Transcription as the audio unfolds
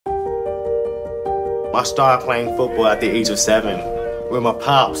I started playing football at the age of 7 with my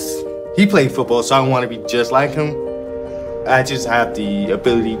pops. He played football, so I want to be just like him. I just have the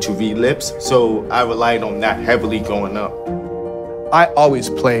ability to read lips, so I relied on that heavily growing up. I always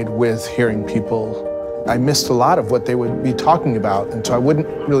played with hearing people. I missed a lot of what they would be talking about, and so I wouldn't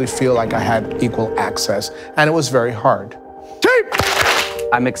really feel like I had equal access, and it was very hard.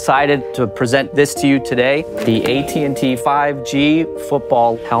 I'm excited to present this to you today, the AT&T 5G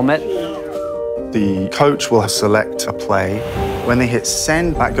football helmet. The coach will select a play. When they hit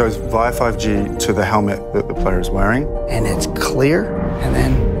send, that goes via 5G to the helmet that the player is wearing. And it's clear, and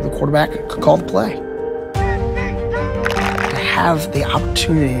then the quarterback could call the play. To have the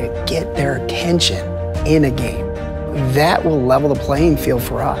opportunity to get their attention in a game, that will level the playing field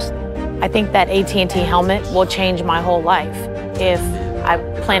for us. I think that AT&T helmet will change my whole life. If I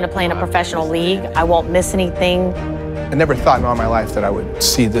plan to play in a professional league, I won't miss anything. I never thought in all my life that I would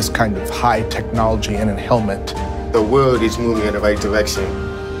see this kind of high technology in a helmet. The world is moving in the right direction.